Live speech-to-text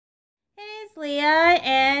it's Leah,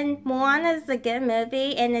 and Moana is a good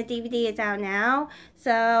movie, and the DVD is out now.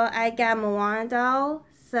 So I got Moana doll.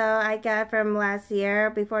 So I got it from last year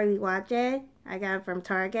before we watch it. I got it from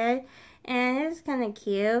Target, and it's kind of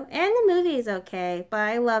cute. And the movie is okay, but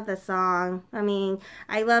I love the song.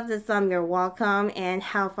 I love the song "You're Welcome" and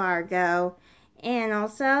 "How Far I Go." And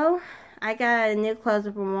also, I got a new clothes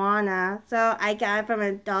from Moana. So I got it from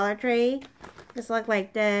a Dollar Tree. Just look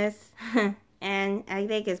like this. And I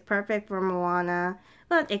think it's perfect for Moana,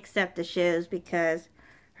 but except the shoes because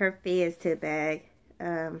her feet is too big.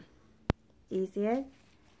 You see it?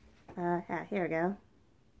 Here we go.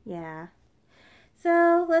 Yeah.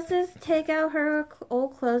 So let's just take out her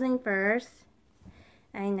old clothing first.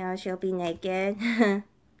 I know she'll be naked,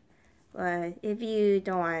 but if you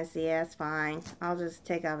don't want to see it, that's fine. I'll just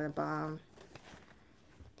take out the bottom.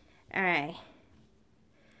 Alright.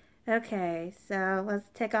 Okay, so let's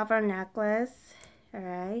take off our necklace.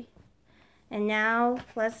 Alright. And now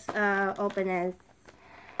let's open it.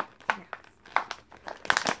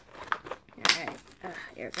 Alright,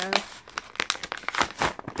 here it goes.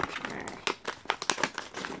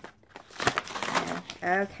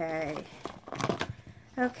 Alright. Okay.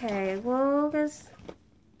 Okay, we'll just...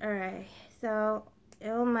 Alright, so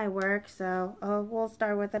it might work, so we'll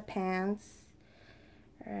start with the pants.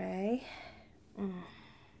 Alright.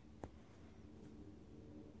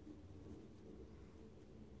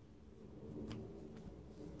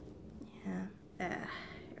 Here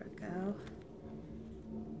we go.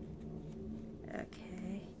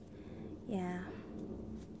 Okay. Yeah.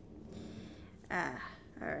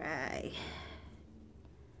 Alright.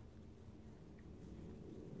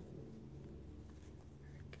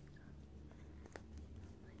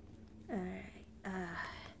 Alright.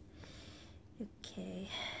 Okay.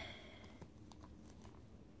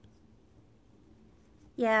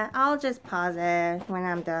 Yeah, I'll just pause it when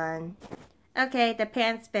I'm done. Okay, the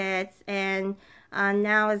pants fits, and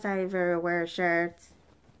now it's time to wear shirts.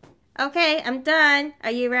 Okay, I'm done.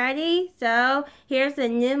 Are you ready? So, here's the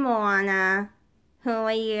new Moana.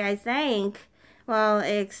 What do you guys think? Well,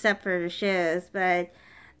 except for the shoes, but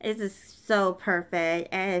it's just so perfect,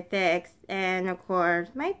 and it fits. And of course,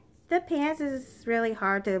 the pants is really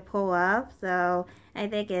hard to pull up, so I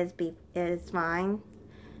think it's fine.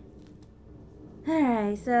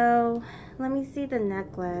 Alright, so let me see the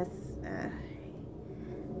necklace.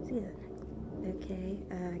 Okay,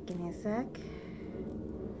 give me a sec.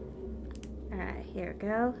 Alright, here we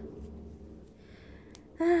go.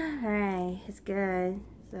 Alright, it's good.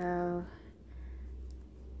 So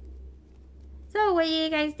what do you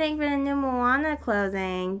guys think for the new Moana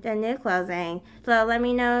clothing? The new clothing. So let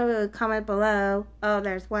me know, comment below. Oh,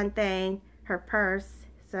 there's one thing. Her purse.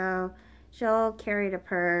 So she'll carry the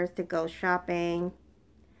purse to go shopping.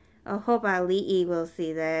 I hope Ali'i will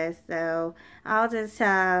see this. So I'll just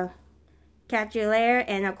catch you later.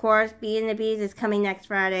 And of course, Beauty and the Beast is coming next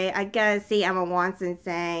Friday. I gotta see Emma Watson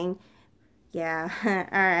saying. Yeah.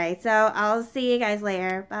 Alright, so I'll see you guys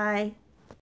later. Bye.